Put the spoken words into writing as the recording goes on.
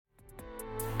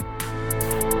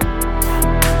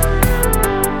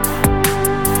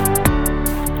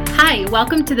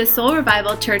welcome to the Soul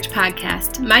Revival Church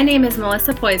podcast. My name is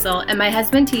Melissa Poisel, and my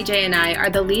husband TJ and I are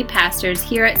the lead pastors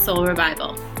here at Soul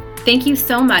Revival. Thank you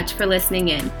so much for listening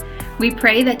in. We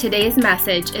pray that today's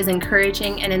message is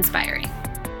encouraging and inspiring.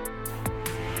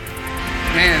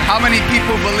 Man, how many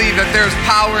people believe that there's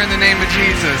power in the name of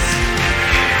Jesus?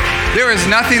 There is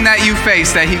nothing that you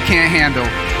face that he can't handle.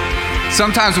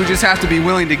 Sometimes we just have to be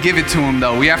willing to give it to him,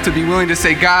 though. We have to be willing to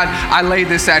say, God, I lay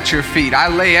this at your feet. I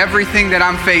lay everything that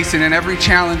I'm facing and every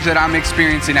challenge that I'm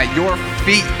experiencing at your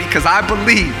feet because I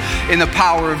believe in the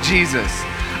power of Jesus.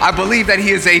 I believe that he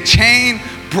is a chain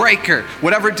breaker.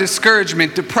 Whatever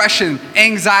discouragement, depression,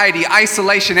 anxiety,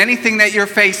 isolation, anything that you're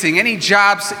facing, any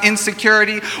jobs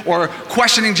insecurity or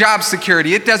questioning job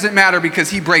security, it doesn't matter because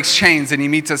he breaks chains and he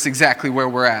meets us exactly where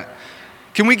we're at.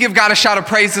 Can we give God a shout of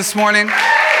praise this morning?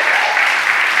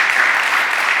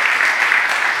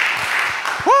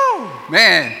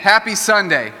 Man, happy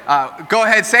Sunday. Go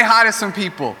ahead, say hi to some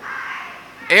people.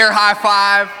 Air high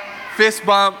five, fist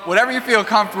bump, whatever you feel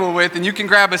comfortable with, and you can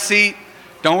grab a seat.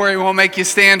 Don't worry, we won't make you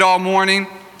stand all morning.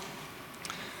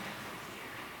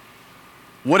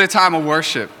 What a time of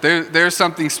worship. There's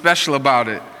something special about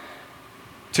it.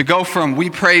 To go from we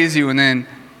praise you and then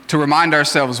to remind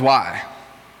ourselves why.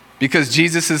 Because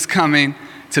Jesus is coming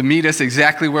to meet us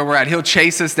exactly where we're at. He'll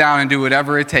chase us down and do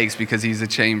whatever it takes because he's a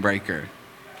chain breaker.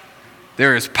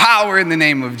 There is power in the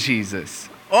name of Jesus.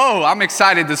 Oh, I'm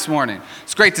excited this morning.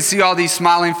 It's great to see all these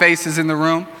smiling faces in the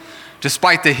room,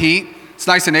 despite the heat. It's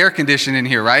nice and air conditioned in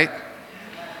here, right?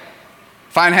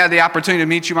 If I hadn't had the opportunity to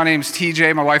meet you, my name is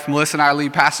TJ. My wife Melissa and I are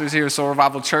lead pastors here at Soul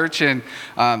Revival Church, and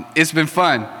it's been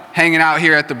fun hanging out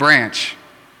here at the branch,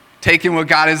 taking what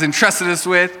God has entrusted us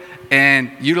with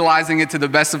and utilizing it to the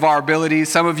best of our abilities.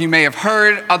 Some of you may have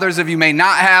heard, others of you may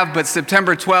not have, but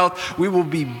September 12th, we will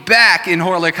be back in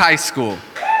Horlick High School.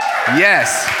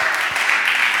 Yes.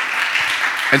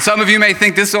 And some of you may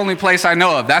think this is the only place I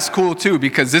know of. That's cool too,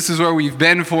 because this is where we've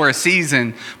been for a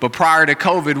season. But prior to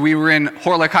COVID, we were in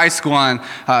Horlick High School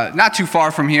not too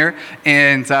far from here.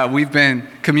 And we've been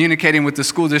communicating with the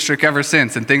school district ever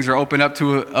since. And things are opened up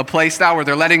to a place now where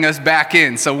they're letting us back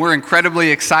in. So we're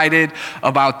incredibly excited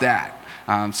about that.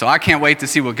 So I can't wait to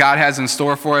see what God has in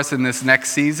store for us in this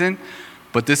next season.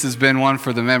 But this has been one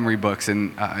for the memory books.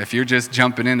 And if you're just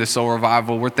jumping into Soul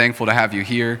Revival, we're thankful to have you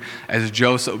here. As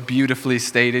Joe so beautifully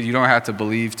stated, you don't have to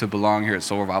believe to belong here at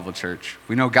Soul Revival Church.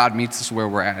 We know God meets us where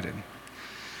we're at.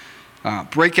 And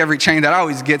break every chain. That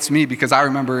always gets me because I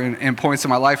remember in points in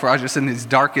my life where I was just in these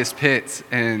darkest pits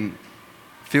and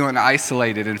feeling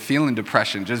isolated and feeling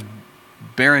depression, just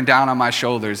bearing down on my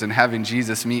shoulders and having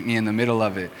Jesus meet me in the middle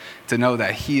of it, to know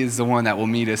that he is the one that will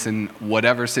meet us in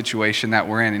whatever situation that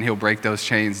we're in, and he'll break those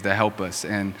chains to help us.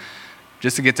 And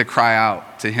just to get to cry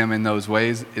out to him in those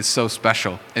ways is so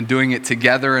special. And doing it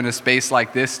together in a space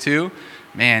like this too,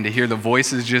 man, to hear the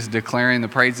voices just declaring the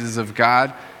praises of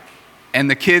God. And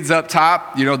the kids up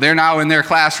top, you know, they're now in their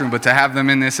classroom, but to have them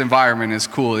in this environment is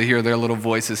cool, to hear their little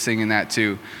voices singing that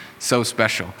too. So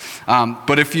special.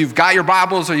 But if you've got your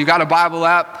Bibles or you got a Bible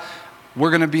app, we're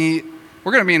gonna be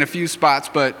in a few spots,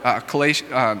 but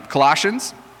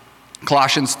Colossians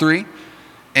 3,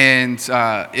 and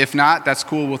if not, that's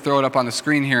cool. We'll throw it up on the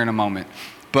screen here in a moment.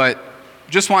 But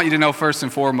just want you to know first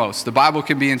and foremost, the Bible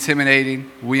can be intimidating.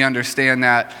 We understand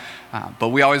that, but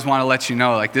we always want to let you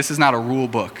know, like, this is not a rule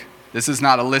book. This is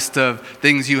not a list of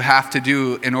things you have to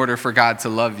do in order for God to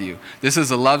love you. This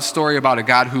is a love story about a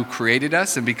God who created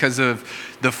us, and because of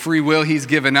the free will he's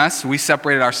given us, we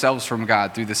separated ourselves from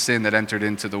God through the sin that entered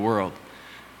into the world.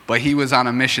 But he was on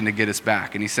a mission to get us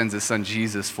back, and he sends his son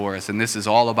Jesus for us, and this is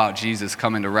all about Jesus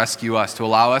coming to rescue us, to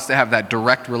allow us to have that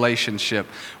direct relationship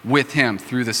with him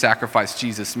through the sacrifice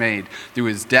Jesus made, through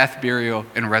his death, burial,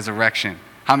 and resurrection.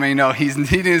 How many know he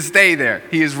didn't stay there?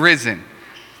 He is risen.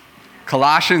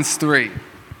 Colossians 3.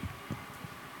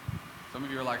 Some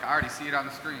of you are like, I already see it on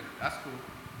the screen. That's cool.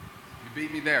 You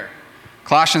beat me there.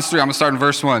 Colossians 3, I'm going to start in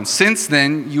verse 1. Since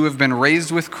then, you have been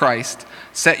raised with Christ.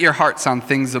 Set your hearts on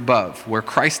things above, where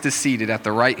Christ is seated at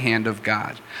the right hand of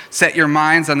God. Set your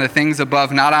minds on the things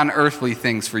above, not on earthly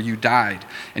things, for you died,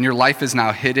 and your life is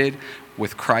now hidden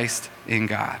with Christ in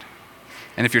God.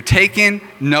 And if you're taking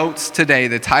notes today,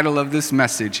 the title of this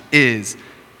message is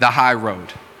The High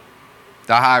Road.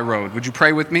 The high road. Would you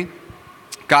pray with me?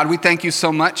 God, we thank you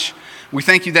so much. We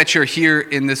thank you that you're here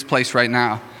in this place right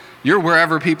now. You're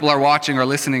wherever people are watching or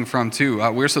listening from too.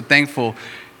 We're so thankful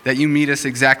that you meet us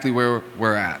exactly where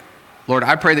we're at. Lord,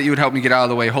 I pray that you would help me get out of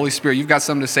the way. Holy Spirit, you've got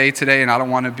something to say today, and I don't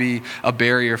want to be a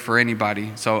barrier for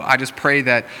anybody. So I just pray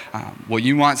that what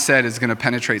you want said is going to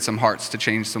penetrate some hearts to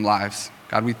change some lives.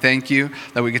 God, we thank you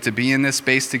that we get to be in this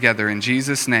space together. In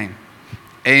Jesus' name,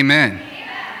 Amen.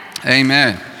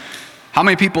 Amen. How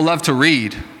many people love to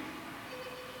read?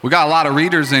 We got a lot of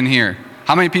readers in here.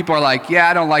 How many people are like, yeah,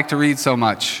 I don't like to read so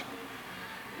much?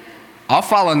 I'll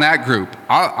fall in that group.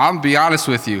 I'll be honest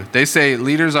with you. They say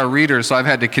leaders are readers, so I've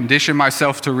had to condition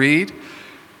myself to read.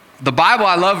 The Bible,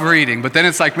 I love reading, but then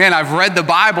it's like, man, I've read the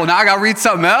Bible, now I got to read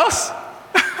something else?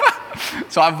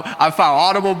 So I've found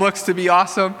Audible books to be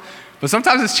awesome, but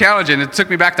sometimes it's challenging. It took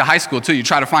me back to high school, too. You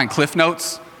try to find Cliff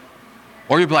Notes,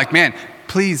 or you'll be like, man,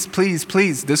 please, please,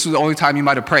 please. This was the only time you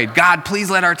might have prayed. God, please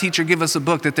let our teacher give us a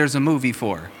book that there's a movie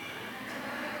for.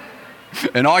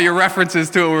 And all your references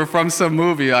to it were from some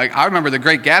movie. Like, I remember The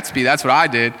Great Gatsby. That's what I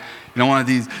did. One of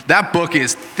these. That book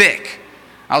is thick.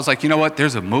 I was like, you know what?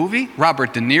 There's a movie?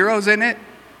 Robert De Niro's in it?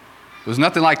 It was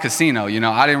nothing like Casino.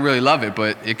 I didn't really love it,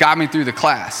 but it got me through the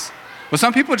class. But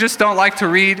some people just don't like to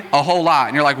read a whole lot.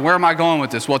 And you're like, where am I going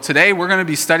with this? Well, today we're going to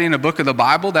be studying a book of the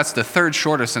Bible that's the third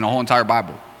shortest in the whole entire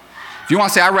Bible. If you want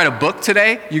to say, I read a book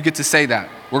today, you get to say that.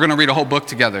 We're going to read a whole book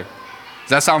together. Does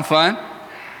that sound fun?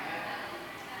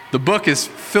 The book is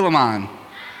Philemon.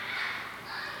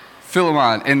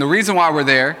 Philemon. And the reason why we're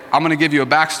there, I'm going to give you a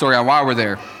backstory on why we're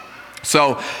there.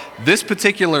 So this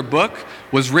particular book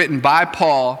was written by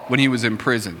Paul when he was in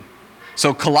prison.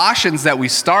 So Colossians that we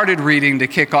started reading to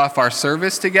kick off our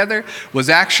service together was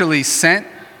actually sent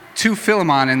to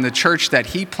Philemon in the church that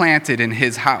he planted in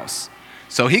his house.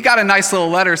 So he got a nice little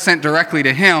letter sent directly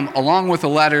to him along with a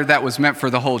letter that was meant for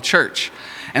the whole church.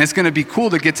 And it's going to be cool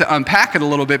to get to unpack it a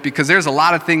little bit because there's a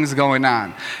lot of things going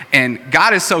on. And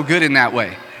God is so good in that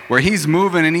way, where he's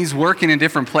moving and he's working in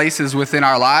different places within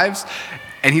our lives.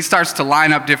 And he starts to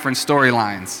line up different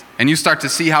storylines. And you start to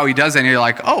see how he does it. And you're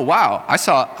like, oh, wow,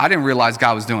 I didn't realize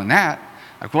God was doing that.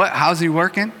 Like, what? How's he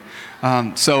working?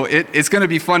 So it's going to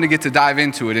be fun to get to dive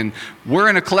into it. And we're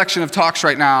in a collection of talks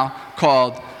right now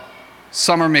called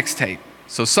Summer Mixtape.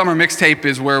 So Summer Mixtape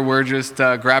is where we're just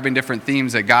grabbing different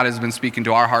themes that God has been speaking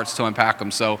to our hearts to unpack them.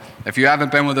 So if you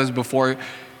haven't been with us before,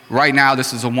 right now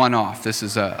this is a one-off. This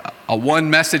is a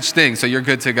one-message thing, so you're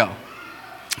good to go.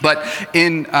 But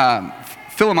in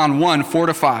Philemon 1,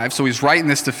 4-5, so he's writing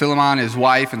this to Philemon, his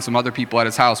wife, and some other people at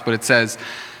his house, but it says,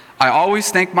 I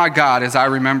always thank my God as I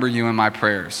remember you in my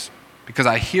prayers, because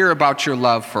I hear about your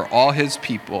love for all his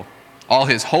people, all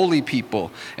his holy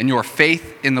people, and your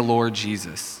faith in the Lord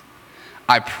Jesus.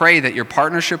 I pray that your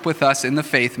partnership with us in the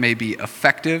faith may be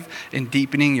effective in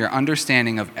deepening your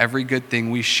understanding of every good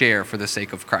thing we share for the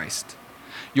sake of Christ.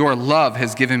 Your love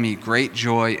has given me great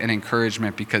joy and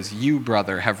encouragement because you,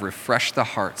 brother, have refreshed the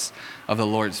hearts of the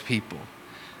Lord's people.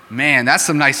 Man, that's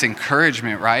some nice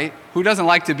encouragement, right? Who doesn't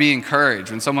like to be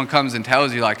encouraged when someone comes and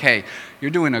tells you like, hey,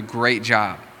 you're doing a great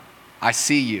job. I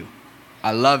see you.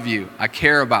 I love you. I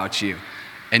care about you.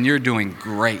 And you're doing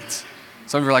great.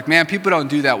 Some of you are like, man, people don't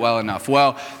do that well enough.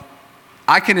 Well,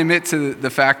 I can admit to the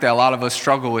fact that a lot of us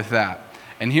struggle with that.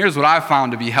 And here's what I've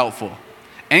found to be helpful.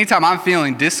 Anytime I'm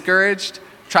feeling discouraged,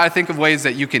 try to think of ways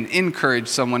that you can encourage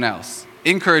someone else.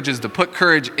 Encourage is to put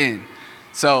courage in.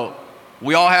 So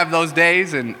we all have those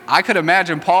days, and I could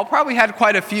imagine Paul probably had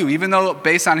quite a few, even though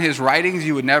based on his writings,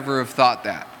 you would never have thought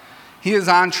that. He is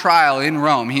on trial in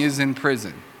Rome. He is in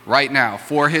prison right now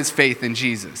for his faith in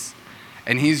Jesus.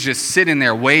 And he's just sitting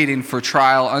there waiting for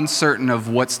trial, uncertain of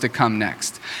what's to come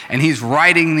next. And he's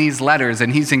writing these letters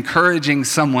and he's encouraging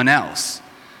someone else.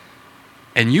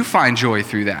 And you find joy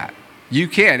through that. You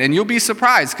can. And you'll be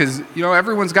surprised because,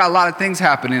 everyone's got a lot of things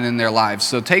happening in their lives.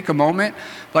 So take a moment.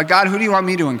 Like, God, who do you want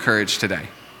me to encourage today?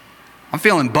 I'm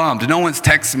feeling bummed. No one's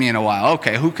texted me in a while.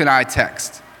 Okay, who can I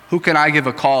text? Who can I give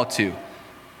a call to?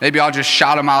 Maybe I'll just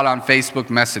shout them out on Facebook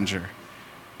Messenger,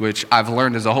 which I've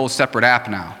learned is a whole separate app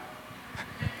now.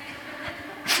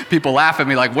 People laugh at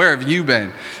me like, where have you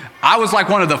been? I was like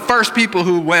one of the first people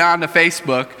who went on to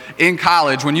Facebook in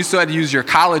college when you still had to use your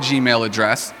college email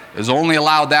address. It was only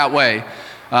allowed that way.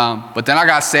 But then I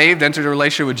got saved, entered a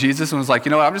relationship with Jesus, and was like,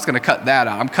 I'm just going to cut that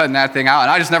out. I'm cutting that thing out.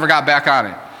 And I just never got back on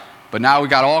it. But now we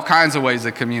got all kinds of ways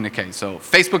to communicate. So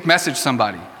Facebook message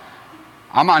somebody.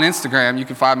 I'm on Instagram. You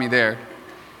can find me there.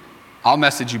 I'll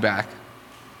message you back.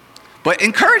 But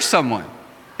encourage someone.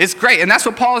 It's great. And that's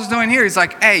what Paul is doing here. He's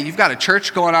like, hey, you've got a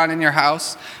church going on in your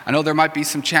house. I know there might be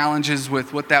some challenges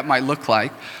with what that might look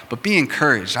like, but be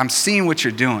encouraged. I'm seeing what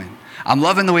you're doing. I'm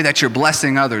loving the way that you're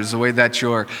blessing others, the way that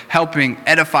you're helping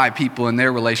edify people in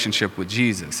their relationship with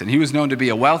Jesus. And he was known to be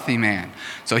a wealthy man,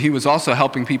 so he was also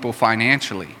helping people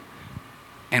financially.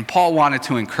 And Paul wanted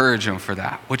to encourage him for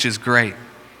that, which is great.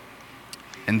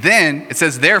 And then it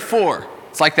says, therefore.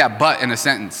 It's like that but in a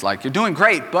sentence. Like, you're doing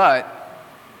great, but...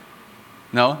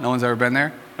 No one's ever been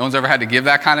there? No one's ever had to give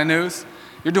that kind of news?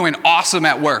 You're doing awesome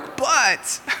at work,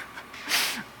 but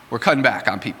We're cutting back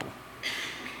on people.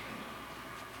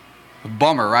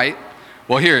 Bummer, right?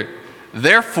 Well, here,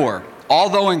 therefore,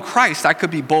 although in Christ I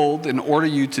could be bold and order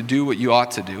you to do what you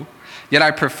ought to do, yet I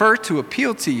prefer to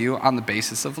appeal to you on the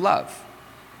basis of love.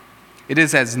 It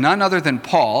is as none other than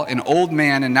Paul, an old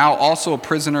man and now also a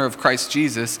prisoner of Christ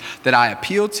Jesus, that I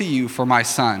appeal to you for my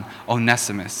son,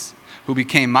 Onesimus, who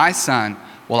became my son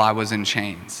while I was in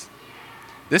chains.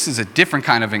 This is a different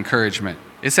kind of encouragement.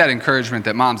 It's that encouragement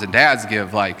that moms and dads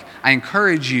give, like, I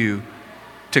encourage you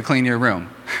to clean your room.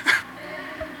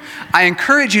 I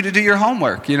encourage you to do your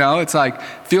homework, It's like,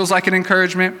 feels like an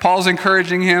encouragement. Paul's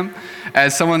encouraging him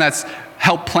as someone that's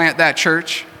helped plant that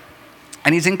church.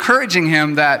 And he's encouraging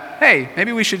him that, hey,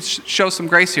 maybe we should show some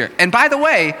grace here. And by the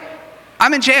way,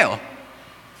 I'm in jail.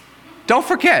 Don't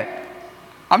forget,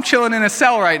 I'm chilling in a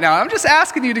cell right now. I'm just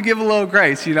asking you to give a little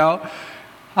grace, How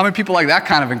many people like that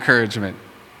kind of encouragement?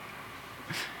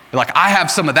 They're like, I have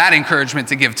some of that encouragement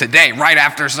to give today, right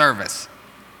after service.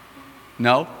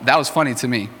 No, that was funny to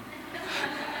me.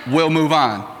 We'll move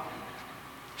on.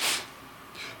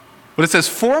 But it says,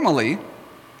 formerly,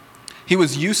 he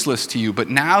was useless to you, but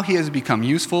now he has become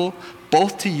useful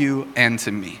both to you and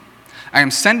to me. I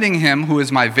am sending him who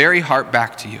is my very heart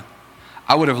back to you.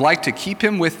 I would have liked to keep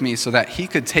him with me so that he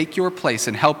could take your place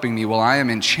in helping me while I am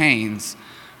in chains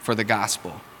for the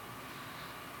gospel.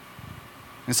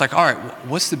 And it's like, all right,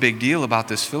 what's the big deal about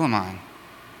this Philemon?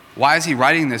 Why is he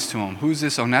writing this to him? Who's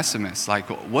this Onesimus? Like,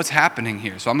 what's happening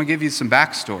here? So I'm going to give you some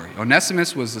backstory.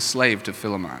 Onesimus was a slave to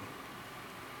Philemon.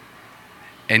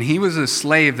 And he was a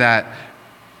slave that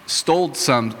stole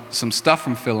some stuff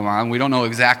from Philemon. We don't know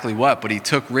exactly what, but he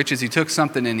took riches. He took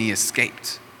something and he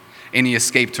escaped. And he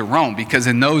escaped to Rome. Because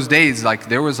in those days, like,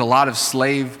 there was a lot of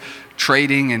slave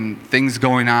trading and things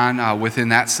going on within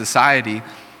that society.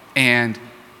 And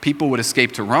people would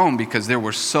escape to Rome because there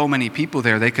were so many people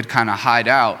there, they could kind of hide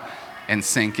out and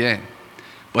sink in.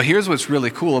 But here's what's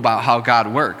really cool about how God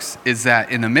works, is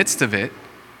that in the midst of it,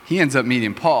 he ends up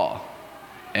meeting Paul.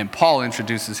 And Paul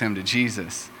introduces him to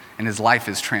Jesus, and his life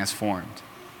is transformed.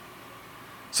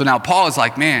 So now Paul is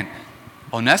like, man,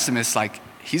 Onesimus, like,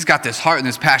 he's got this heart and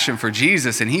this passion for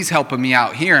Jesus, and he's helping me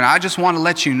out here. And I just want to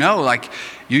let you know, like,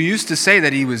 you used to say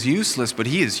that he was useless, but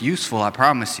he is useful, I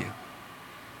promise you.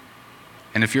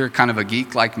 And if you're kind of a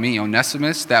geek like me,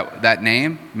 Onesimus, that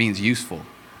name means useful.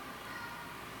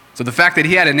 So the fact that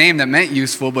he had a name that meant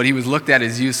useful, but he was looked at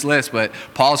as useless, but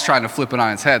Paul's trying to flip it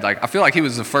on its head. Like, I feel like he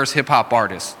was the first hip-hop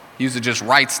artist. He used to just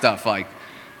write stuff like,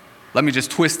 let me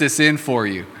just twist this in for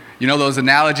you. You know those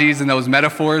analogies and those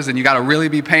metaphors, and you got to really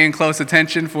be paying close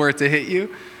attention for it to hit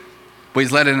you? But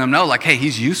he's letting them know, like, hey,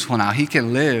 he's useful now. He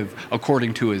can live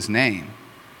according to his name.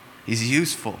 He's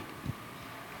useful.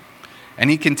 And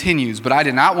he continues, but I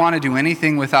did not want to do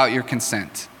anything without your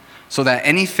consent, so that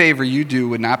any favor you do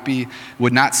would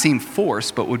not seem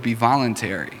forced, but would be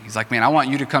voluntary. He's like, man, I want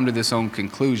you to come to this own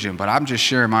conclusion, but I'm just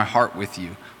sharing my heart with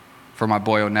you for my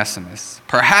boy Onesimus.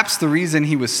 Perhaps the reason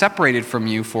he was separated from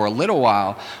you for a little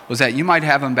while was that you might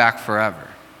have him back forever.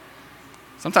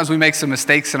 Sometimes we make some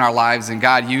mistakes in our lives and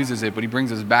God uses it, but he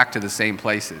brings us back to the same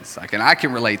places. Like, and I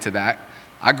can relate to that.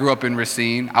 I grew up in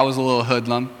Racine. I was a little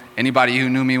hoodlum. Anybody who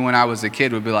knew me when I was a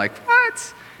kid would be like,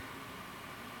 what?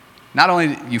 Not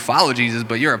only you follow Jesus,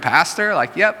 but you're a pastor?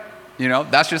 Like, yep.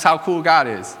 That's just how cool God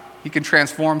is. He can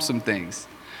transform some things.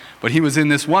 But he was in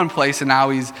this one place and now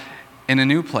he's in a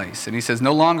new place. And he says,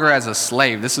 no longer as a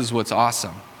slave. This is what's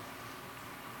awesome.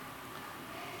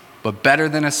 But better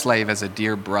than a slave, as a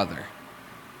dear brother.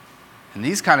 And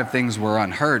these kind of things were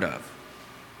unheard of.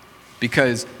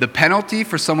 Because the penalty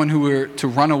for someone who were to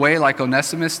run away like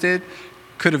Onesimus did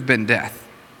could have been death.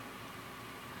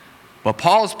 But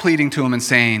Paul's pleading to him and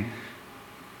saying,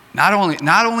 not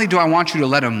only do I want you to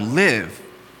let him live,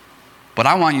 but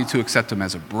I want you to accept him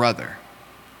as a brother,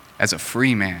 as a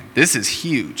free man. This is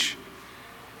huge.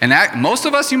 And most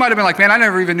of us, you might have been like, man, I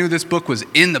never even knew this book was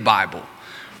in the Bible.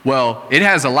 Well, it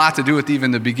has a lot to do with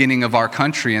even the beginning of our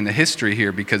country and the history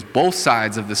here, because both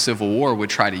sides of the Civil War would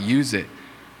try to use it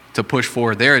to push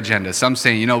forward their agenda. Some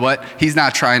saying, you know what, he's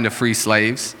not trying to free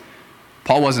slaves.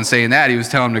 Paul wasn't saying that. He was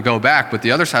telling them to go back. But the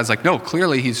other side's like, no,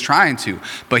 clearly he's trying to.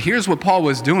 But here's what Paul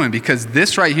was doing, because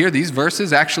this right here, these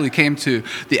verses actually came to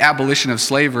the abolition of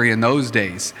slavery in those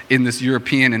days in this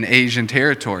European and Asian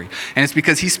territory. And it's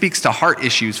because he speaks to heart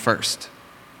issues first.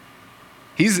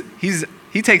 He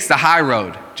takes the high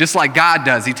road, just like God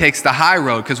does. He takes the high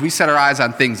road because we set our eyes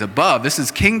on things above. This is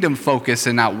kingdom focus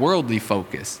and not worldly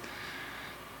focus.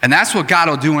 And that's what God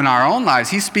will do in our own lives.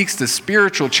 He speaks to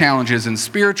spiritual challenges and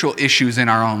spiritual issues in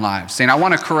our own lives, saying, I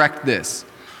want to correct this.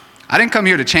 I didn't come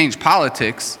here to change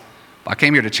politics, but I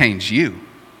came here to change you.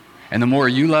 And the more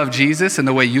you love Jesus and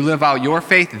the way you live out your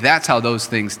faith, that's how those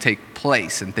things take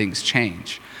place and things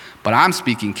change. But I'm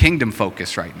speaking kingdom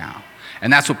focus right now.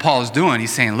 And that's what Paul is doing.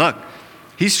 He's saying, look,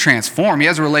 he's transformed. He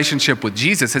has a relationship with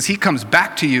Jesus. As he comes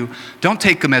back to you, don't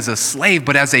take him as a slave,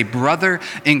 but as a brother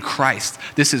in Christ.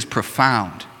 This is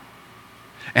profound.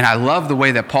 And I love the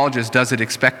way that Paul just does it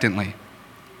expectantly.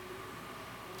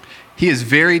 He is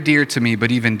very dear to me,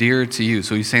 but even dearer to you.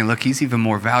 So he's saying, look, he's even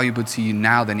more valuable to you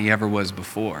now than he ever was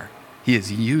before. He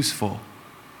is useful,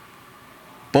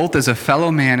 both as a fellow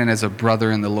man and as a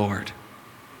brother in the Lord.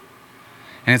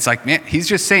 And it's like, man, he's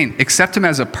just saying, accept him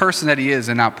as a person that he is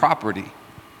and not property.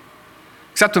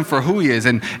 Accept him for who he is.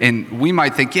 And we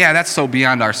might think, yeah, that's so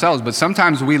beyond ourselves. But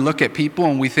sometimes we look at people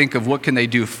and we think of what can they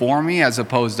do for me as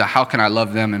opposed to how can I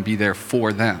love them and be there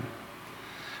for them.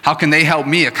 How can they help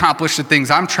me accomplish the things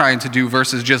I'm trying to do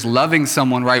versus just loving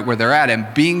someone right where they're at and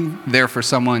being there for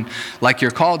someone like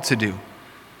you're called to do.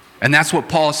 And that's what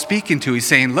Paul's speaking to. He's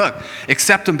saying, look,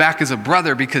 accept him back as a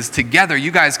brother because together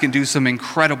you guys can do some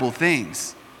incredible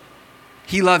things.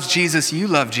 He loves Jesus, you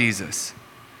love Jesus.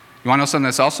 You want to know something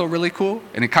that's also really cool?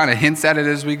 And it kind of hints at it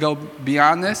as we go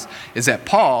beyond this, is that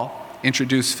Paul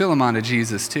introduced Philemon to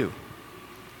Jesus too.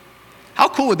 How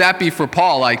cool would that be for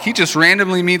Paul? Like, he just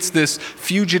randomly meets this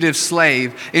fugitive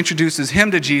slave, introduces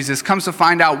him to Jesus, comes to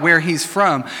find out where he's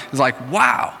from. He's like,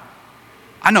 wow,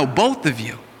 I know both of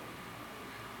you.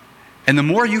 And the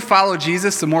more you follow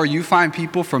Jesus, the more you find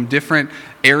people from different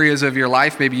areas of your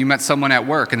life. Maybe you met someone at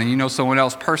work, and then you know someone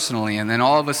else personally, and then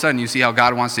all of a sudden you see how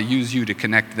God wants to use you to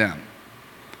connect them.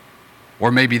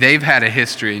 Or maybe they've had a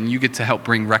history, and you get to help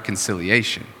bring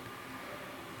reconciliation.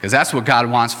 Because that's what God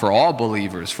wants for all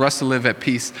believers, for us to live at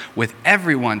peace with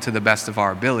everyone to the best of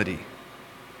our ability.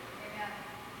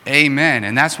 Amen.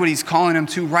 And that's what he's calling them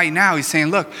to right now. He's saying,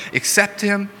 look, accept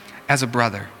him as a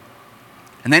brother.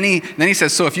 And then he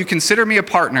says, so if you consider me a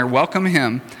partner, welcome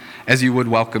him as you would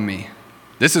welcome me.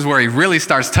 This is where he really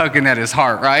starts tugging at his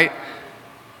heart, right?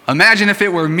 Imagine if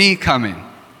it were me coming,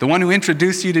 the one who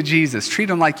introduced you to Jesus. Treat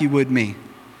him like you would me.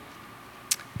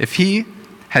 If he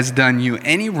has done you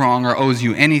any wrong or owes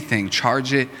you anything,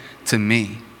 charge it to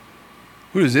me.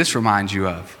 Who does this remind you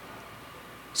of?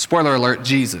 Spoiler alert,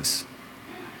 Jesus.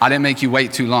 I didn't make you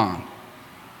wait too long.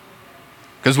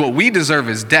 Because what we deserve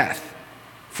is death.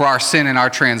 For our sin and our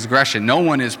transgression. No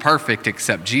one is perfect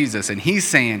except Jesus. And he's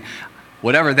saying,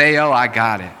 whatever they owe, I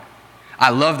got it. I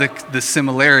love the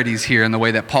similarities here in the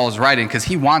way that Paul's writing because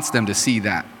he wants them to see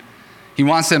that. He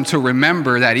wants them to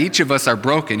remember that each of us are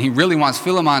broken. He really wants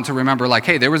Philemon to remember like,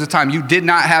 hey, there was a time you did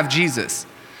not have Jesus.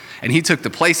 And he took the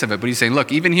place of it. But he's saying,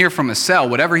 look, even here from a cell,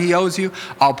 whatever he owes you,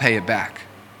 I'll pay it back.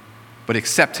 But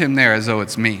accept him there as though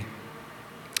it's me.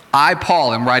 I,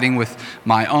 Paul, am writing with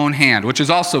my own hand, which is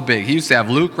also big. He used to have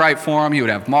Luke write for him. He would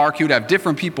have Mark. He would have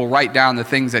different people write down the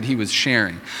things that he was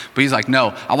sharing. But he's like,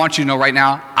 no, I want you to know right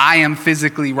now, I am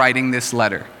physically writing this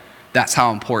letter. That's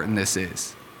how important this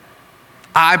is.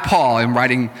 I, Paul, am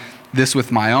writing this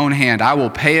with my own hand. I will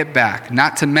pay it back,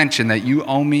 not to mention that you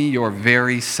owe me your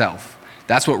very self.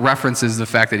 That's what references the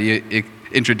fact that he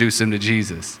introduced him to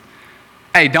Jesus.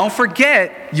 Hey, don't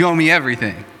forget, you owe me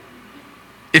everything.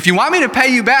 If you want me to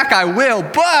pay you back, I will,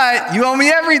 but you owe me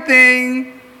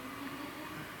everything.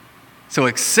 So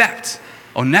accept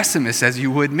Onesimus as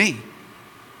you would me.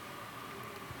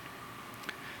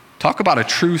 Talk about a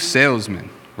true salesman,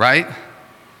 right?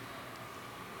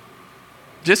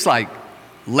 Just like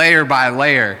layer by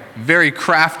layer, very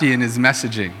crafty in his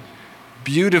messaging,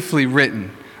 beautifully written.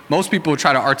 Most people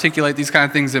try to articulate these kind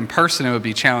of things in person, it would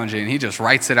be challenging. He just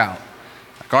writes it out.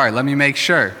 Like, all right, let me make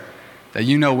sure that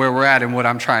you know where we're at and what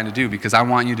I'm trying to do because I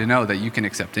want you to know that you can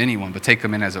accept anyone, but take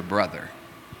them in as a brother.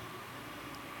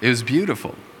 It was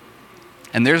beautiful.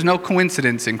 And there's no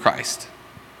coincidence in Christ.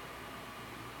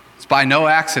 It's by no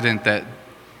accident that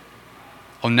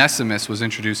Onesimus was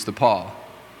introduced to Paul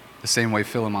the same way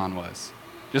Philemon was.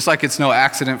 Just like it's no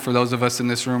accident for those of us in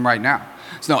this room right now.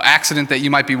 It's no accident that you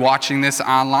might be watching this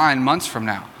online months from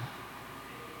now.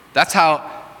 That's how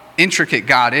intricate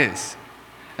God is.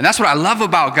 And that's what I love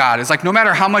about God. It's like no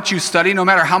matter how much you study, no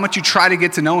matter how much you try to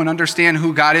get to know and understand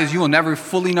who God is, you will never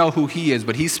fully know who he is.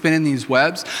 But he's spinning these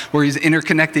webs where he's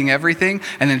interconnecting everything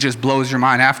and then it just blows your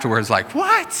mind afterwards like,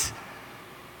 what?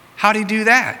 How'd he do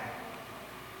that?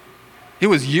 It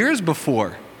was years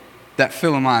before that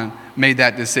Philemon made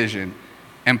that decision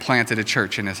and planted a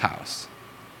church in his house.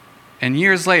 And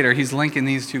years later, he's linking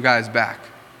these two guys back.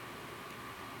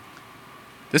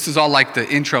 This is all like the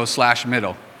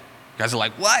intro/middle. You guys are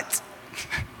like, what?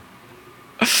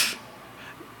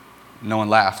 No one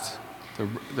laughed.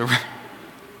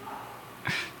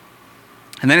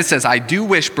 And then it says, I do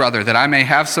wish, brother, that I may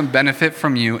have some benefit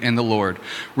from you in the Lord.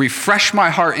 Refresh my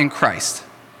heart in Christ.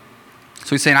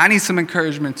 So he's saying, I need some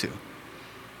encouragement too.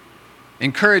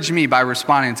 Encourage me by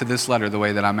responding to this letter the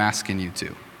way that I'm asking you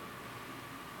to.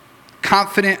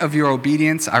 Confident of your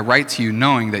obedience, I write to you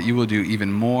knowing that you will do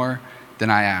even more than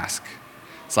I ask.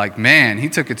 It's like, man, he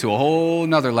took it to a whole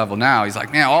nother level now. He's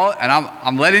like, man,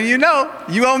 I'm letting you know,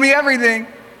 you owe me everything,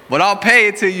 but I'll pay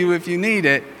it to you if you need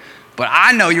it. But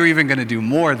I know you're even going to do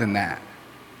more than that.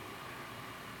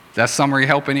 Does that summary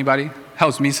help anybody?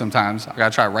 Helps me sometimes. I got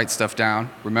to try to write stuff down,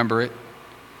 remember it.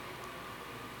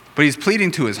 But he's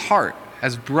pleading to his heart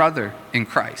as brother in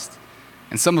Christ.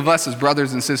 And some of us as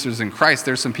brothers and sisters in Christ,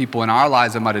 there's some people in our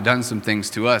lives that might have done some things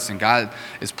to us, and God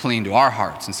is pleading to our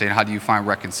hearts and saying, how do you find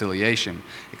reconciliation?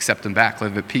 Accept them back,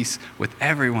 live at peace with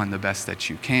everyone the best that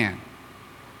you can.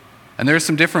 And there's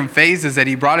some different phases that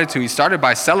he brought it to. He started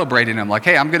by celebrating them, like,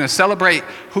 hey, I'm going to celebrate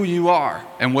who you are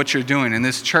and what you're doing in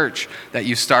this church that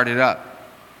you started up.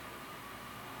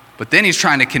 But then he's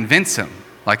trying to convince him,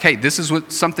 like, hey, this is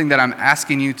something that I'm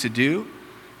asking you to do.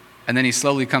 And then he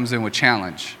slowly comes in with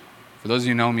challenge. For those of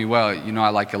you who know me well, you know I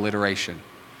like alliteration.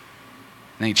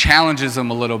 And he challenges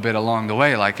them a little bit along the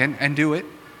way, like, and do it.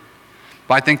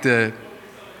 But I think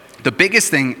the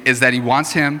biggest thing is that he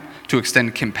wants him to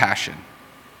extend compassion.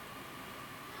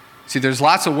 See, there's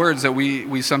lots of words that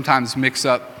we sometimes mix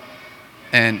up,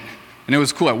 and it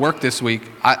was cool at work this week.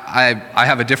 I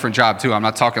have a different job too. I'm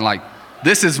not talking like,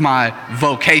 this is my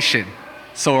vocation,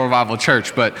 Soul Revival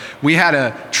Church, but we had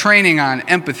a training on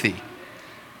empathy.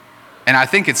 And I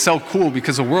think it's so cool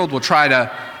because the world will try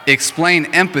to explain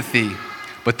empathy,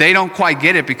 but they don't quite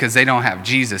get it because they don't have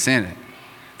Jesus in it.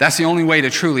 That's the only way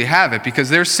to truly have it, because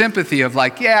there's sympathy of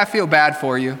like, yeah, I feel bad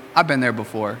for you. I've been there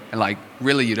before. And like,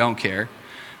 really, you don't care.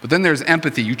 But then there's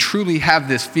empathy. You truly have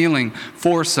this feeling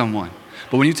for someone.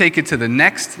 But when you take it to the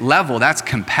next level, that's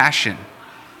compassion.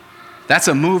 That's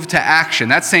a move to action.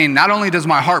 That's saying, not only does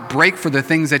my heart break for the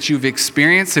things that you've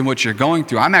experienced and what you're going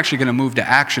through, I'm actually going to move to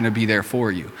action to be there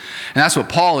for you. And that's what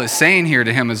Paul is saying here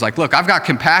to him, is like, look, I've got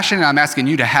compassion and I'm asking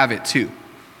you to have it too.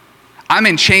 I'm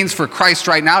in chains for Christ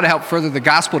right now to help further the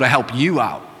gospel, to help you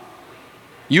out.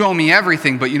 You owe me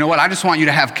everything, but you know what? I just want you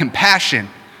to have compassion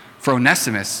for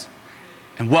Onesimus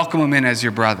and welcome him in as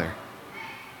your brother.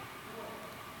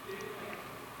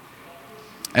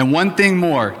 And one thing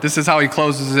more, this is how he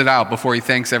closes it out before he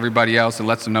thanks everybody else and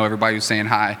lets them know everybody who's saying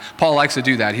hi. Paul likes to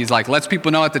do that. He's like, lets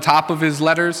people know at the top of his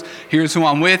letters, here's who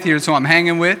I'm with, here's who I'm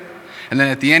hanging with. And then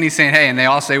at the end he's saying, hey, and they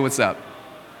all say what's up.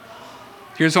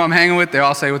 Here's who I'm hanging with, they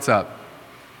all say what's up.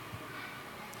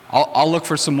 I'll look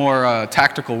for some more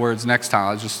tactical words next time.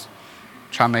 I'll just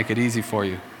try to make it easy for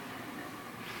you.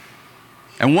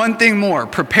 And one thing more,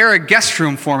 prepare a guest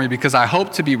room for me because I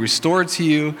hope to be restored to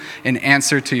you in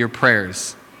answer to your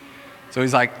prayers. So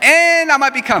he's like, and I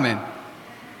might be coming.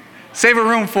 Save a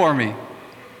room for me.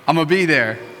 I'm going to be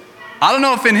there. I don't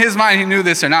know if in his mind he knew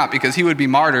this or not, because he would be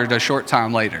martyred a short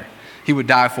time later. He would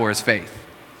die for his faith.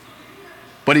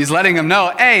 But he's letting him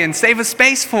know, hey, and save a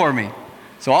space for me.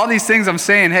 So all these things I'm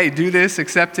saying, hey, do this,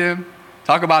 accept him.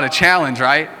 Talk about a challenge,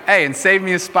 right? Hey, and save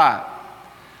me a spot.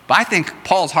 But I think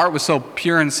Paul's heart was so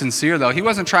pure and sincere, though. He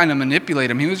wasn't trying to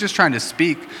manipulate him. He was just trying to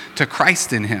speak to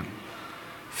Christ in him.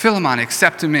 Philemon,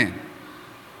 accept him in.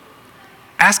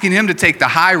 Asking him to take the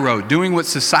high road, doing what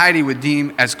society would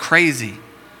deem as crazy.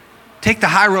 Take the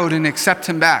high road and accept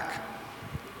him back.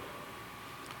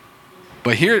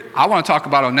 But here, I want to talk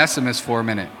about Onesimus for a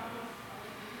minute.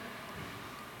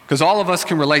 Because all of us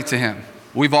can relate to him.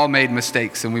 We've all made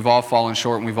mistakes, and we've all fallen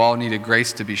short, and we've all needed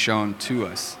grace to be shown to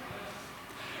us.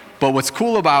 But what's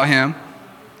cool about him,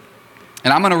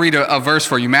 and I'm going to read a verse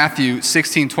for you, Matthew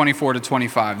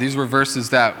 16:24-25. These were verses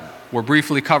that were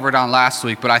briefly covered on last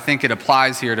week, but I think it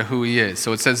applies here to who he is.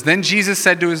 So it says, then Jesus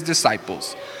said to his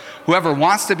disciples, whoever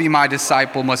wants to be my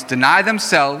disciple must deny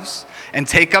themselves and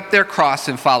take up their cross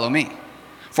and follow me.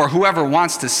 For whoever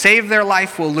wants to save their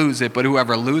life will lose it, but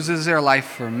whoever loses their life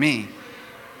for me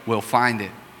will find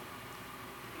it.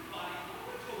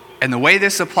 And the way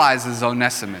this applies is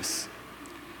Onesimus.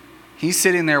 He's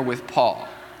sitting there with Paul,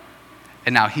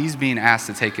 and now he's being asked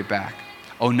to take it back.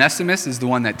 Onesimus is the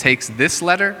one that takes this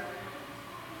letter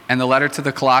and the letter to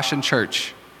the Colossian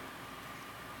church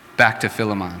back to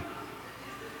Philemon.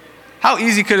 How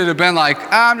easy could it have been like,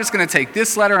 I'm just going to take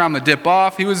this letter and I'm going to dip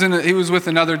off. He was with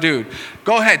another dude.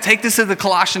 Go ahead, take this to the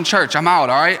Colossian church. I'm out,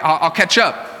 all right? I'll catch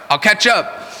up. I'll catch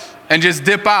up and just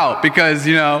dip out because,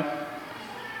 I'm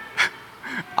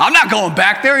not going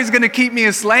back there. He's going to keep me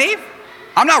a slave.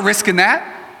 I'm not risking that.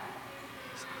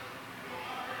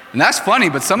 And that's funny,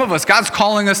 but some of us, God's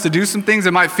calling us to do some things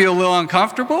that might feel a little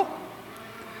uncomfortable.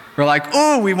 We're like,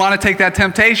 ooh, we want to take that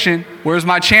temptation. Where's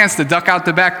my chance to duck out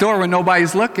the back door when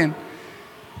nobody's looking?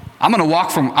 I'm going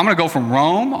to go from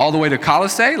Rome all the way to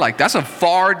Colossae. Like, that's a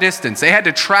far distance. They had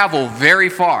to travel very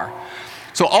far.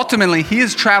 So ultimately, he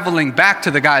is traveling back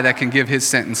to the guy that can give his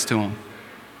sentence to him.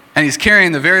 And he's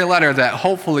carrying the very letter that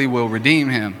hopefully will redeem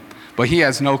him. But he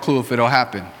has no clue if it'll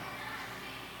happen.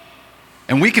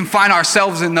 And we can find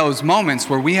ourselves in those moments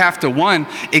where we have to, one,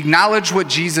 acknowledge what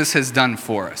Jesus has done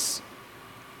for us.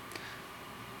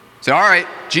 So, all right,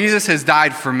 Jesus has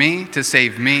died for me to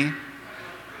save me.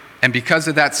 And because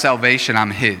of that salvation,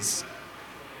 I'm his.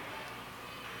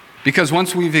 Because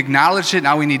once we've acknowledged it,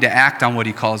 now we need to act on what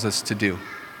he calls us to do.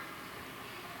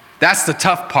 That's the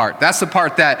tough part. That's the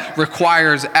part that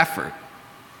requires effort.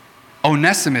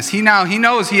 Onesimus, he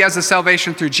knows he has a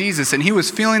salvation through Jesus, and he was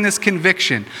feeling this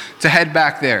conviction to head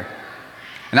back there.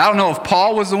 And I don't know if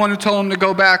Paul was the one who told him to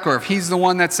go back, or if he's the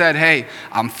one that said, hey,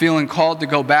 I'm feeling called to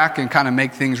go back and kind of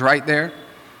make things right there.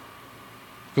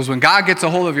 Because when God gets a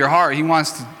hold of your heart,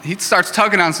 he starts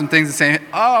tugging on some things and saying,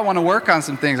 oh, I want to work on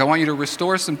some things. I want you to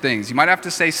restore some things. You might have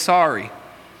to say sorry.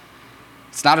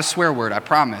 It's not a swear word, I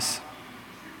promise.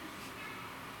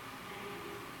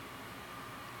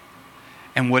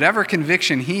 And whatever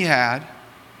conviction he had,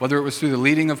 whether it was through the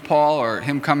leading of Paul or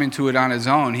him coming to it on his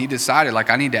own, he decided,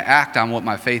 I need to act on what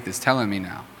my faith is telling me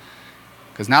now.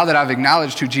 Because now that I've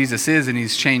acknowledged who Jesus is and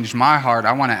he's changed my heart,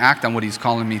 I want to act on what he's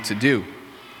calling me to do.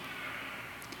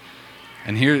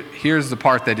 And here's the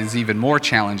part that is even more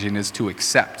challenging, is to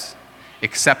accept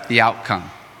the outcome.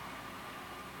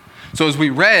 So as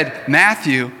we read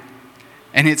Matthew,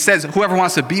 and it says, whoever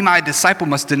wants to be my disciple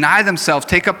must deny themselves,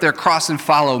 take up their cross and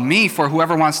follow me. For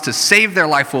whoever wants to save their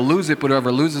life will lose it, but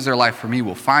whoever loses their life for me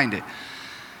will find it.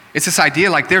 It's this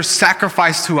idea like there's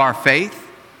sacrifice to our faith,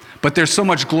 but there's so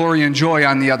much glory and joy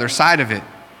on the other side of it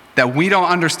that we don't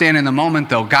understand in the moment,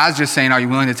 though. God's just saying, are you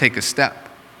willing to take a step?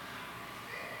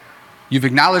 You've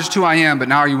acknowledged who I am, but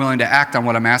now are you willing to act on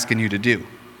what I'm asking you to do?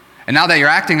 And now that you're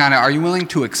acting on it, are you willing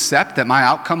to accept that my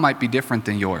outcome might be different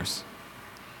than yours?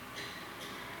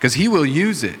 Because he will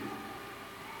use it.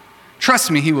 Trust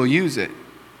me, he will use it.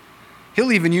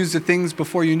 He'll even use the things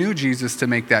before you knew Jesus to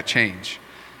make that change.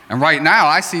 And right now,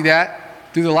 I see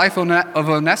that through the life of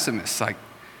Onesimus. Like,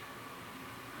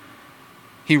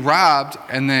 he robbed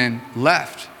and then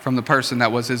left from the person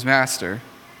that was his master,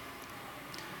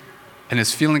 and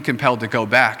is feeling compelled to go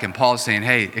back. And Paul's saying,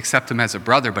 hey, accept him as a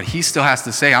brother. But he still has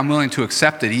to say, I'm willing to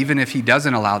accept it, even if he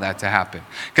doesn't allow that to happen,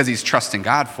 because he's trusting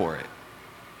God for it.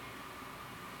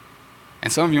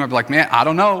 And some of you might be like, man, I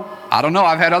don't know.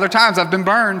 I've had other times I've been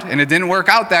burned, and it didn't work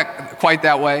out quite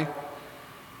that way.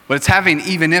 But it's having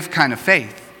even if kind of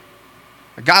faith.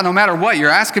 God, no matter what, you're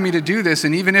asking me to do this,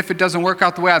 and even if it doesn't work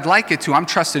out the way I'd like it to, I'm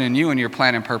trusting in you and your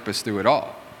plan and purpose through it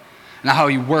all. And how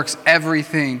he works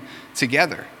everything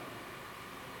together.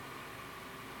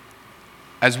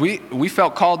 As we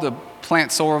felt called to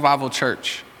plant Soul Revival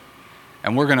Church,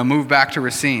 and we're going to move back to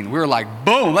Racine, we were like,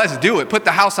 boom, let's do it. Put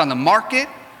the house on the market.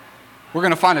 We're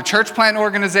going to find a church plant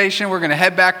organization. We're going to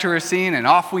head back to Racine, and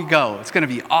off we go. It's going to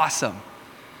be awesome.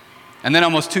 And then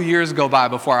almost 2 years go by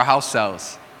before our house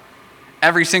sells.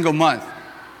 Every single month.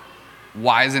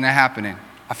 Why isn't it happening?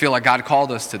 I feel like God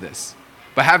called us to this.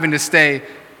 But having to stay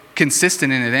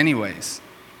consistent in it anyways.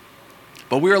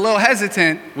 But we were a little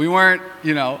hesitant. We weren't,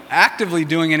 actively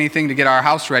doing anything to get our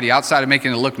house ready outside of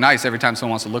making it look nice every time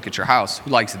someone wants to look at your house.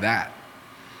 Who likes that?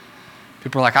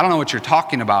 People are like, I don't know what you're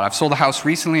talking about. I've sold a house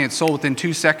recently. It sold within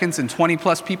 2 seconds, and 20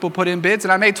 plus people put in bids,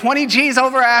 and I made 20 G's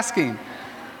over asking.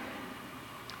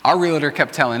 Our realtor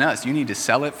kept telling us, you need to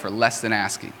sell it for less than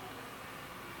asking.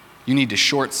 You need to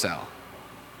short sell.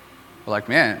 We're like,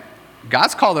 man,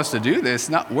 God's called us to do this.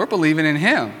 No, we're believing in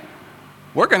him.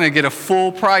 We're going to get a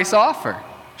full price offer.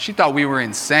 She thought we were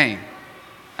insane,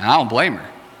 and I don't blame her.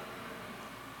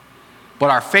 But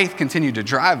our faith continued to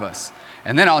drive us.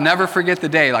 And then I'll never forget the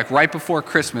day, like right before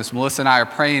Christmas, Melissa and I are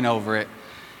praying over it.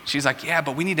 She's like, yeah,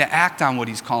 but we need to act on what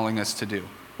he's calling us to do.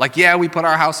 Like, yeah, we put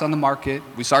our house on the market.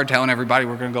 We started telling everybody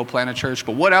we're going to go plant a church.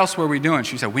 But what else were we doing?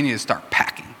 She said, we need to start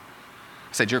packing.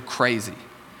 I said, you're crazy.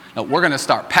 No, we're going to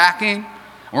start packing,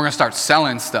 and we're going to start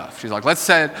selling stuff. She's like, let's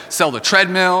sell the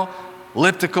treadmill,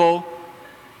 elliptical.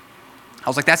 I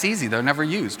was like, that's easy. They're never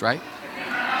used, right?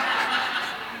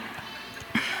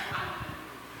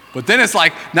 But then it's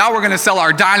like, now we're going to sell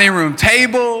our dining room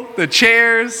table, the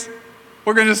chairs.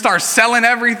 We're going to start selling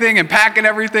everything and packing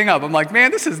everything up. I'm like,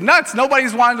 man, this is nuts.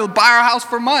 Nobody's wanted to buy our house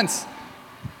for months.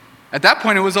 At that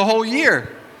point, it was a whole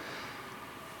year.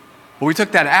 But we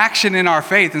took that action in our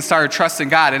faith and started trusting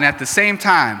God. And at the same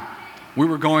time, we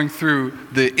were going through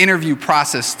the interview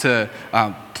process to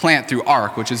plant through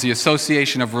ARC, which is the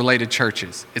Association of Related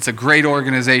Churches. It's a great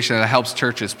organization that helps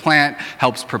churches plant,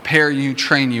 helps prepare you,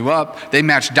 train you up. They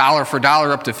match dollar for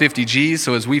dollar up to 50 G's.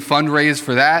 So as we fundraise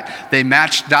for that, they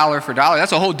match dollar for dollar.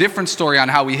 That's a whole different story on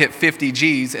how we hit 50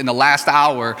 G's in the last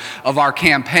hour of our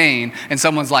campaign. And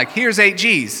someone's like, here's 8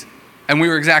 G's. And we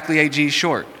were exactly 8 G's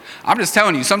short. I'm just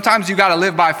telling you, sometimes you got to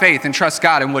live by faith and trust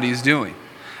God in what he's doing.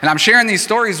 And I'm sharing these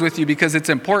stories with you because it's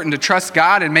important to trust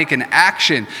God and make an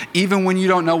action, even when you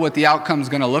don't know what the outcome is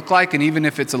going to look like, and even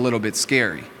if it's a little bit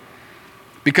scary.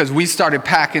 Because we started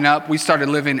packing up, we started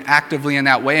living actively in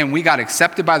that way, and we got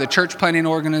accepted by the church planting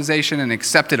organization and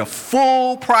accepted a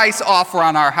full price offer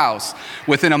on our house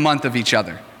within a month of each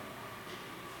other.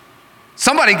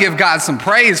 Somebody give God some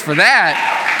praise for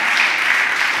that.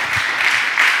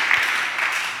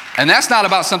 And that's not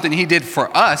about something he did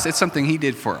for us, it's something he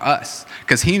did for us.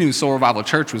 Because he knew Soul Revival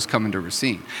Church was coming to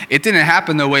Racine. It didn't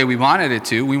happen the way we wanted it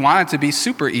to. We wanted it to be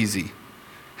super easy.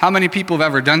 How many people have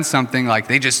ever done something like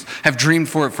they just have dreamed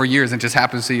for it for years and it just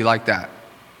happens to you like that?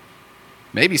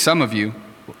 Maybe some of you,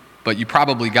 but you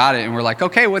probably got it and we're like,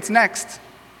 okay, what's next?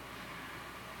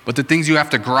 But the things you have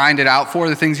to grind it out for,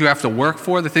 the things you have to work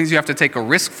for, the things you have to take a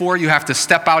risk for, you have to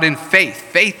step out in faith.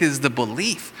 Faith is the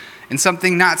belief in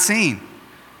something not seen.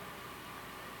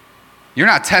 You're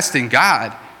not testing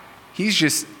God. He's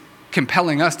just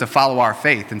compelling us to follow our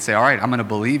faith and say, all right, I'm going to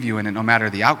believe you in it no matter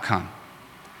the outcome.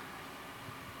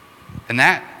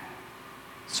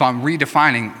 So I'm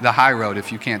redefining the high road,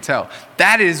 if you can't tell.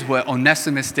 That is what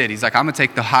Onesimus did. He's like, I'm going to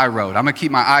take the high road. I'm going to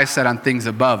keep my eyes set on things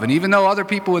above. And even though other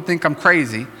people would think I'm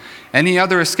crazy, any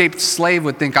other escaped slave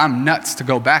would think I'm nuts to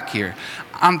go back here,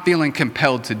 I'm feeling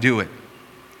compelled to do it.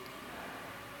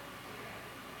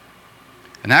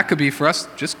 And that could be for us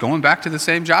just going back to the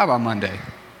same job on Monday.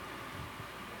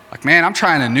 Like, man, I'm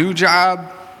trying a new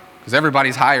job because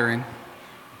everybody's hiring.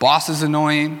 Boss is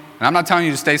annoying. And I'm not telling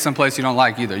you to stay someplace you don't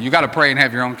like either. You got to pray and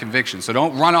have your own conviction. So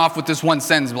don't run off with this one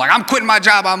sentence like, I'm quitting my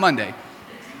job on Monday.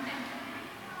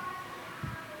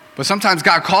 But sometimes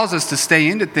God calls us to stay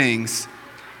into things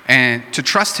and to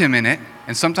trust him in it.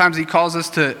 And sometimes he calls us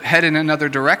to head in another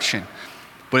direction.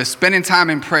 But it's spending time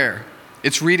in prayer.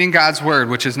 It's reading God's word,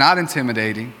 which is not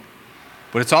intimidating.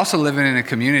 But it's also living in a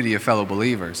community of fellow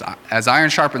believers. As iron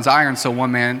sharpens iron, so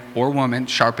one man or woman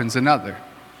sharpens another.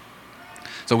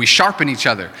 So we sharpen each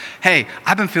other. Hey,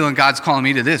 I've been feeling God's calling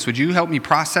me to this. Would you help me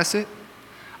process it?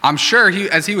 I'm sure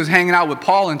as he was hanging out with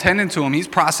Paul and tending to him, he's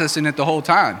processing it the whole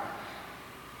time.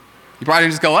 He probably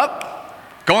didn't just go up,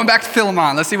 going back to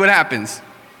Philemon, let's see what happens.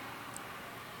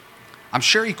 I'm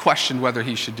sure he questioned whether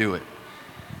he should do it.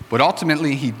 But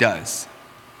ultimately he does.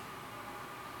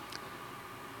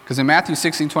 Because in Matthew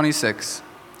 16:26,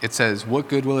 it says, what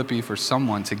good will it be for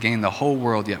someone to gain the whole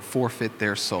world yet forfeit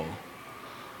their soul?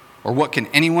 Or what can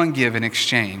anyone give in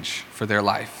exchange for their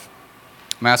life?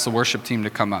 I'm going to ask the worship team to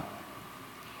come up.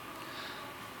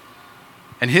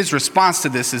 And his response to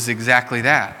this is exactly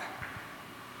that.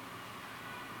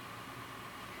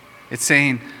 It's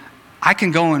saying, I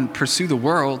can go and pursue the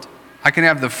world. I can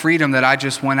have the freedom that I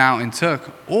just went out and took.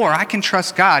 Or I can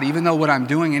trust God, even though what I'm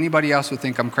doing, anybody else would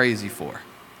think I'm crazy for.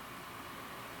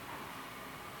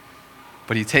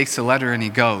 But he takes the letter and he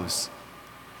goes.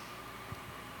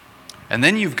 And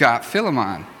then you've got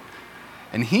Philemon.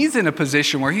 And he's in a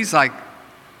position where he's like,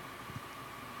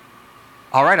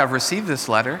 all right, I've received this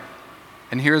letter.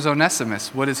 And here's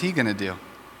Onesimus. What is he going to do?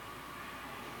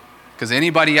 Because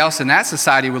anybody else in that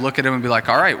society would look at him and be like,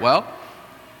 all right, well,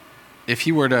 if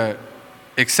he were to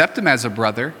accept him as a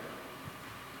brother,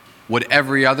 would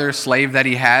every other slave that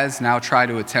he has now try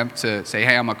to attempt to say,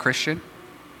 hey, I'm a Christian?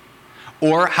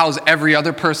 Or how's every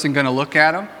other person going to look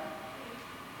at him?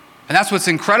 And that's what's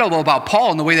incredible about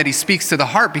Paul and the way that he speaks to the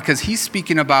heart, because he's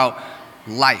speaking about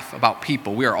life, about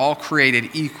people. We are all created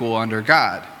equal under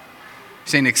God.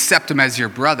 He's saying, accept him as your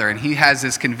brother. And he has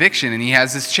this conviction and he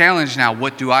has this challenge now.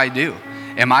 What do I do?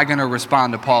 Am I going to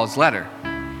respond to Paul's letter?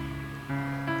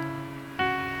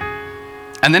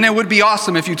 And then it would be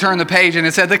awesome if you turn the page and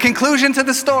it said, the conclusion to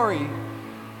the story.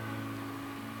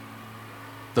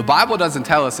 The Bible doesn't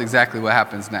tell us exactly what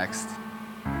happens next.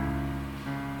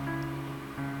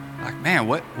 Like, man,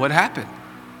 what happened?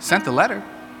 Sent the letter.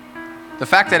 The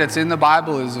fact that it's in the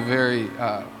Bible is a very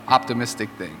optimistic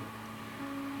thing.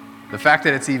 The fact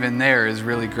that it's even there is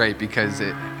really great, because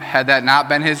had that not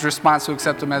been his response to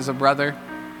accept him as a brother,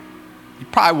 he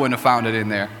probably wouldn't have found it in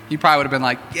there. He probably would have been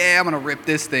like, yeah, I'm going to rip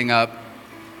this thing up.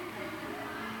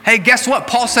 Hey, guess what?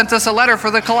 Paul sent us a letter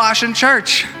for the Colossian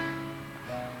church.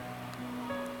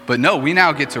 But no, we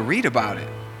now get to read about it.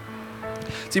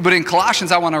 See, but in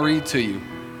Colossians, I want to read to you.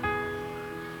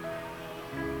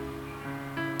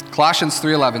 Colossians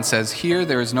 3:11 says, "Here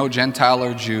there is no Gentile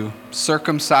or Jew,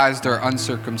 circumcised or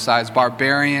uncircumcised,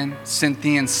 barbarian,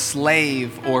 Scythian,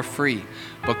 slave or free,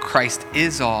 but Christ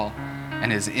is all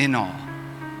and is in all."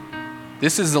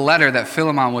 This is the letter that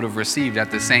Philemon would have received at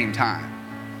the same time,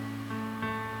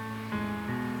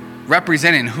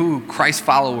 representing who Christ's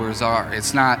followers are.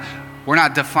 We're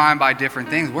not defined by different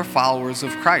things. We're followers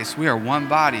of Christ. We are one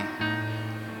body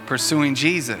pursuing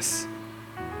Jesus.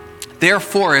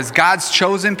 Therefore, as God's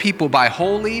chosen people by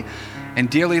holy and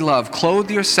dearly love,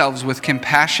 clothe yourselves with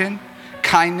compassion,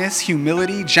 kindness,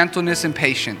 humility, gentleness, and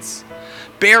patience.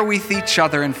 Bear with each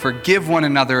other and forgive one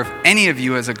another if any of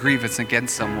you has a grievance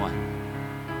against someone.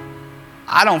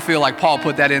 I don't feel like Paul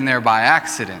put that in there by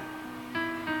accident.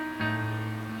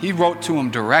 He wrote to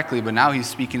them directly, but now he's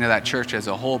speaking to that church as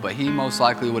a whole, but he most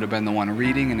likely would have been the one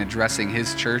reading and addressing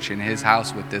his church in his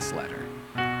house with this letter.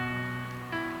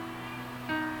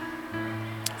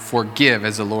 Forgive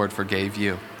as the Lord forgave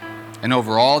you. And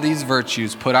over all these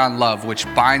virtues, put on love, which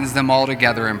binds them all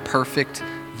together in perfect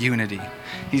unity.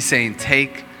 He's saying,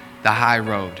 take the high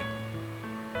road.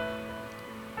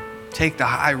 Take the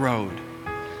high road.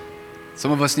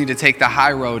 Some of us need to take the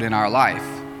high road in our life.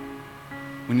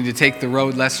 We need to take the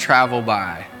road less traveled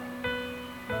by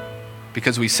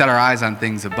because we set our eyes on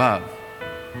things above.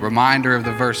 Reminder of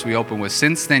the verse we open with,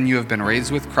 "Since then you have been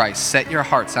raised with Christ. Set your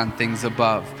hearts on things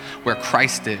above, where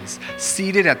Christ is,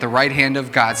 seated at the right hand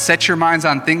of God. Set your minds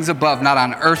on things above, not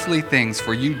on earthly things,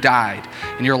 for you died,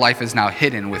 and your life is now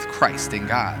hidden with Christ in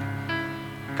God."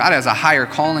 God has a higher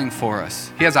calling for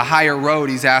us. He has a higher road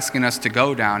he's asking us to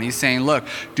go down. He's saying, look,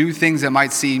 do things that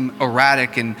might seem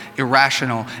erratic and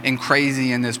irrational and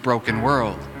crazy in this broken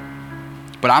world,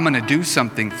 but I'm going to do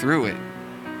something through it.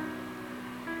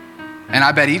 And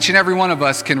I bet each and every one of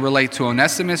us can relate to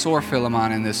Onesimus or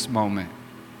Philemon in this moment,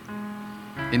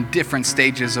 in different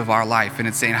stages of our life. And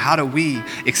it's saying, how do we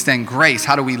extend grace?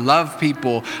 How do we love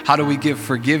people? How do we give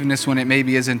forgiveness when it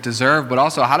maybe isn't deserved? But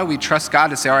also, how do we trust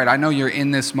God to say, all right, I know you're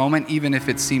in this moment, even if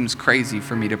it seems crazy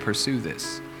for me to pursue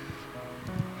this.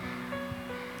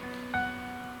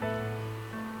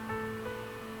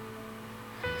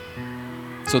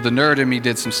 So the nerd in me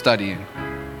did some studying,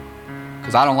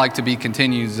 because I don't like to be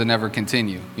continues and never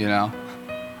continue,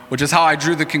 which is how I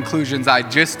drew the conclusions I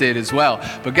just did as well.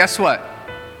 But guess what?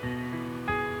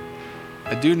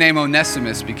 A dude named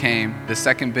Onesimus became the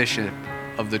second bishop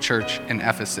of the church in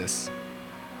Ephesus.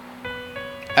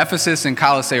 Ephesus and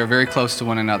Colossae are very close to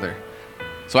one another.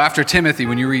 So after Timothy,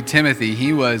 when you read Timothy,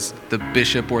 he was the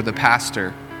bishop or the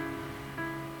pastor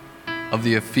of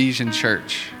the Ephesian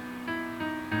church.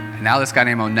 And now this guy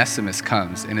named Onesimus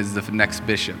comes and is the next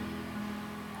bishop.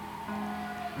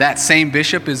 That same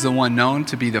bishop is the one known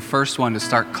to be the first one to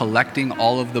start collecting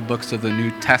all of the books of the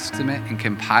New Testament and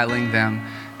compiling them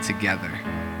together.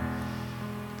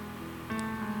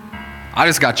 I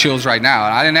just got chills right now.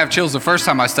 I didn't have chills the first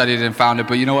time I studied it and found it,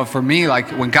 but you know what, for me,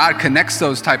 like when God connects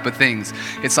those type of things,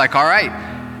 it's like, all right,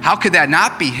 how could that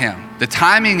not be him? The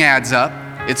timing adds up.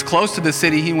 It's close to the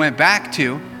city he went back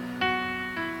to.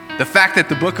 The fact that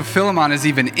the book of Philemon is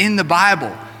even in the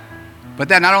Bible. But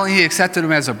that not only he accepted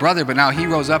him as a brother, but now he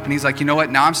rose up and he's like, you know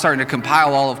what, now I'm starting to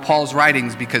compile all of Paul's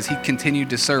writings because he continued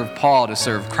to serve Paul to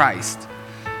serve Christ.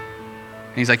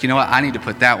 And he's like, you know what, I need to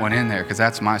put that one in there because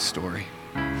that's my story.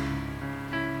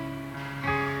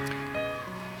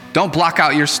 Don't block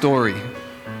out your story.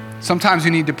 Sometimes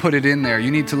you need to put it in there.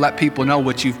 You need to let people know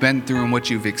what you've been through and what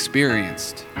you've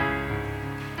experienced.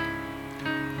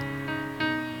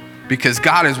 Because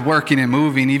God is working and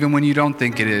moving even when you don't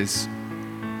think it is.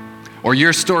 Or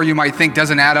your story you might think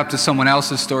doesn't add up to someone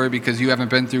else's story because you haven't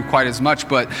been through quite as much.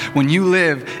 But when you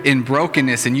live in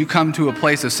brokenness and you come to a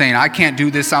place of saying, I can't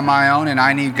do this on my own and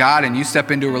I need God, and you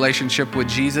step into a relationship with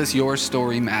Jesus, your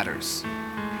story matters.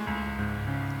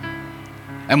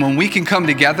 And when we can come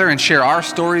together and share our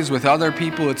stories with other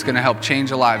people, it's going to help change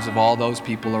the lives of all those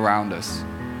people around us.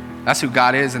 That's who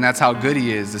God is, and that's how good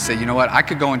he is, to say, you know what, I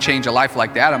could go and change a life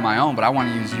like that on my own, but I want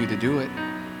to use you to do it.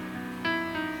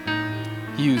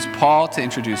 He used Paul to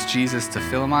introduce Jesus to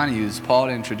Philemon. He used Paul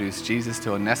to introduce Jesus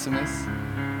to Onesimus.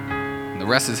 And the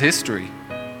rest is history.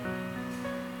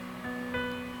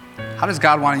 How does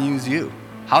God want to use you?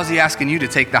 How is he asking you to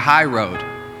take the high road?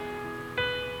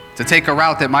 To take a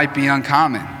route that might be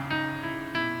uncommon?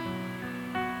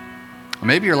 Or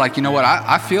maybe you're like, you know what,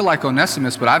 I feel like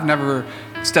Onesimus, but I've never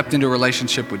stepped into a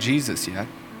relationship with Jesus yet.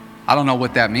 I don't know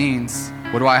what that means.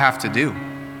 What do I have to do?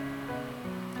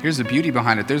 Here's the beauty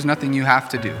behind it. There's nothing you have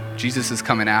to do. Jesus is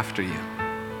coming after you.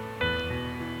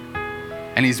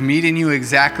 And he's meeting you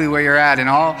exactly where you're at. And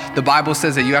all the Bible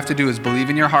says that you have to do is believe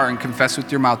in your heart and confess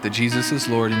with your mouth that Jesus is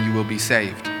Lord, and you will be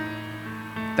saved.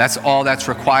 That's all that's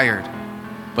required.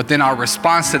 But then our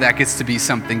response to that gets to be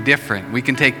something different. We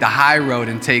can take the high road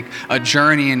and take a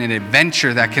journey and an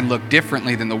adventure that can look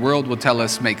differently than the world will tell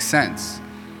us makes sense.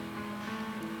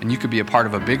 And you could be a part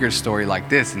of a bigger story like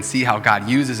this and see how God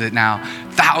uses it now.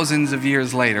 Thousands of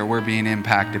years later, we're being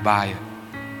impacted by it.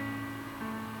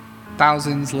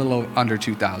 Thousands, a little under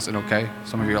 2,000, okay?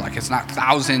 Some of you are like, it's not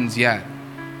thousands yet.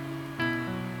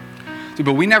 See,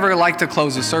 but we never like to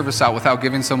close the service out without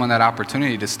giving someone that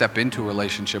opportunity to step into a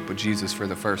relationship with Jesus for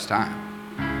the first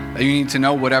time. That you need to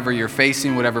know whatever you're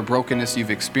facing, whatever brokenness you've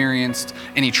experienced,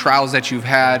 any trials that you've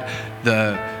had,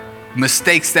 the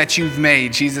mistakes that you've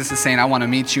made. Jesus is saying, I want to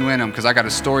meet you in them because I got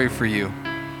a story for you.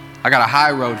 I got a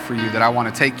high road for you that I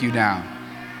want to take you down.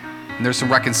 And there's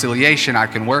some reconciliation I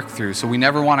can work through. So we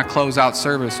never want to close out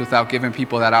service without giving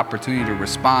people that opportunity to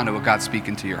respond to what God's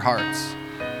speaking to your hearts.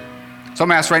 So I'm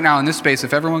going to ask right now in this space,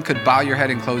 if everyone could bow your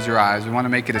head and close your eyes. We want to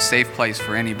make it a safe place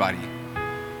for anybody.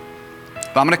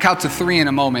 But I'm going to count to 3 in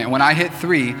a moment. And when I hit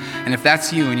 3, and if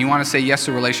that's you and you want to say yes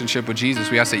to a relationship with Jesus,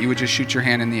 we ask that you would just shoot your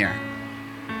hand in the air.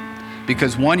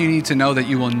 Because 1, you need to know that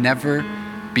you will never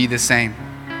be the same.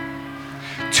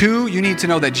 2, you need to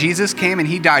know that Jesus came and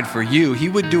he died for you. He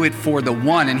would do it for the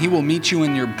one, and he will meet you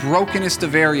in your brokenest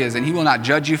of areas, and he will not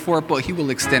judge you for it, but he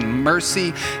will extend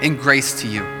mercy and grace to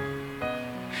you.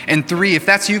 And 3, if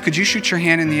that's you, could you shoot your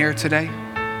hand in the air today?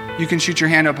 You can shoot your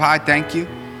hand up high. Thank you.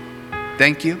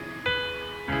 Thank you.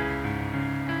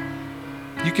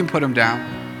 You can put them down.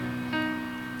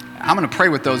 I'm going to pray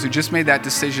with those who just made that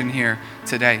decision here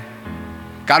today.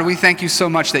 God, we thank you so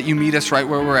much that you meet us right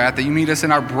where we're at, that you meet us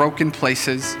in our broken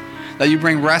places, that you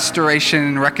bring restoration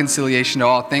and reconciliation to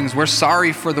all things. We're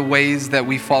sorry for the ways that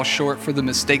we fall short, for the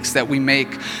mistakes that we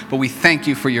make, but we thank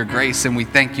you for your grace and we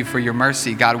thank you for your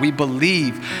mercy. God, we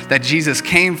believe that Jesus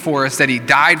came for us, that he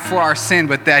died for our sin,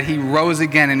 but that he rose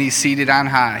again and he's seated on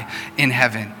high in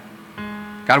heaven.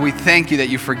 God, we thank you that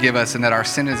you forgive us and that our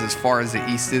sin is as far as the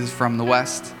east is from the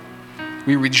west.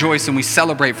 We rejoice and we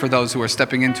celebrate for those who are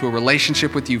stepping into a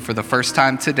relationship with you for the first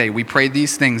time today. We pray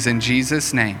these things in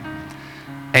Jesus' name.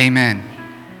 Amen.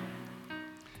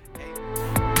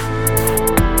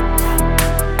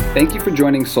 Thank you for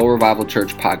joining Soul Revival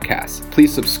Church podcast.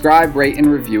 Please subscribe, rate, and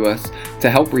review us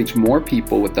to help reach more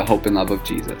people with the hope and love of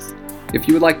Jesus. If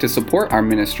you would like to support our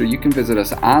ministry, you can visit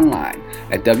us online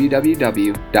at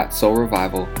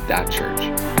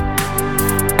www.soulrevival.church.